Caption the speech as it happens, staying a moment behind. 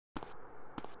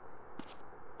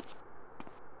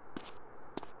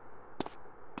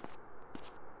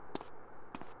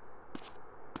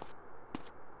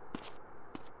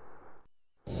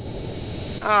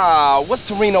Ah, what's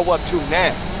Toreno up to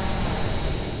now?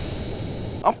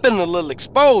 I'm feeling a little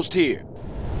exposed here.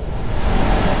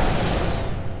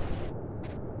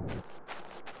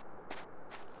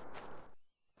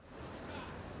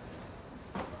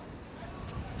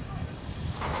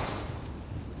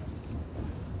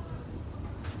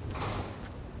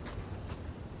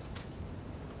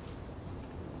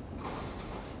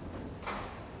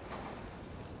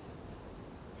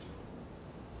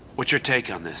 What's your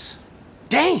take on this?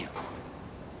 Damn!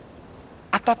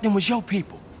 I thought them was your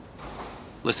people.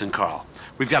 Listen, Carl,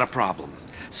 we've got a problem.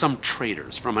 Some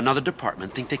traitors from another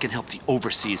department think they can help the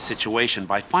overseas situation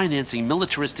by financing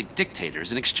militaristic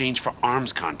dictators in exchange for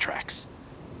arms contracts.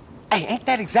 Hey, ain't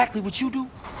that exactly what you do?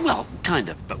 Well, kind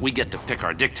of, but we get to pick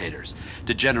our dictators.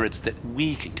 Degenerates that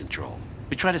we can control.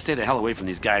 We try to stay the hell away from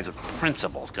these guys with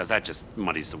principles, because that just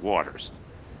muddies the waters.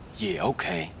 Yeah,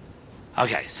 okay.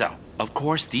 Okay, so, of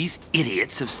course, these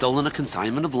idiots have stolen a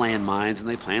consignment of landmines, and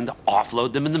they plan to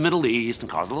offload them in the Middle East and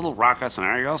cause a little ruckus, and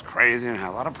everybody goes crazy and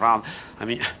have a lot of problems. I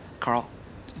mean, Carl,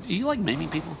 do you like maiming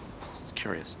people?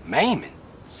 Curious. Maiming?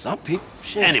 Some people,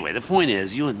 shit. Anyway, the point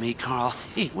is, you and me, Carl,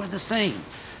 hey, we're the same.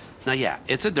 Now, yeah,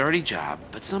 it's a dirty job,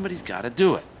 but somebody's got to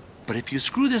do it. But if you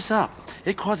screw this up,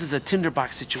 it causes a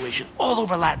tinderbox situation all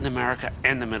over Latin America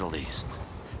and the Middle East.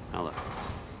 Now, look,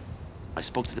 I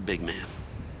spoke to the big man.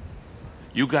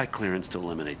 You got clearance to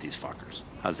eliminate these fuckers.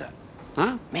 How's that?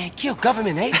 Huh? Man, kill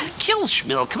government agents? Kill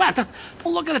Schmill. Come on,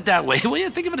 don't look at it that way. Will you?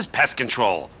 Think of it as pest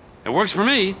control. It works for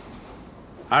me.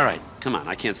 All right, come on.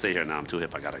 I can't stay here now. I'm too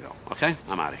hip. I gotta go. Okay?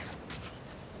 I'm out of here.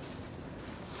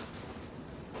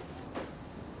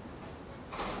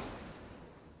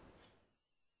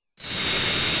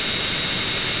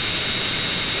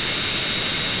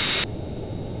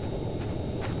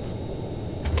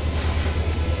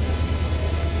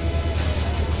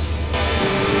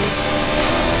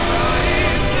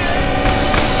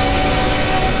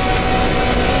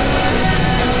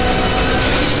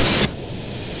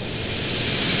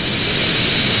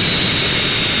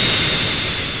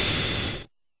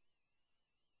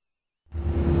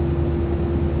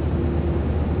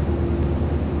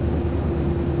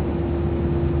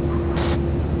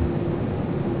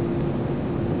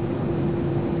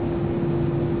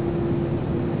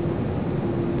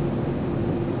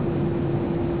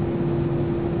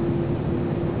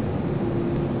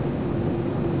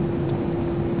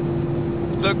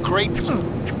 The great...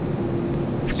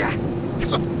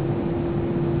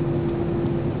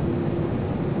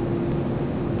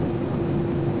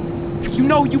 You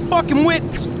know who you fucking with?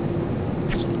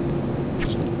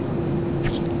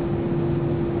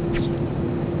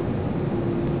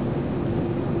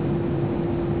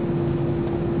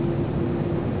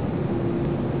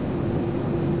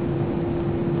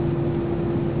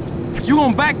 You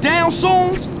gonna back down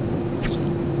soon?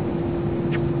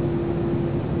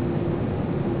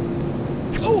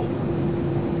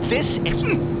 This is...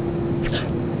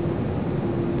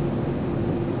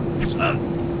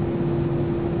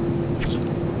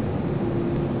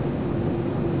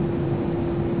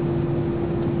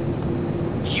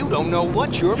 You don't know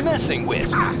what you're messing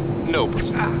with. No.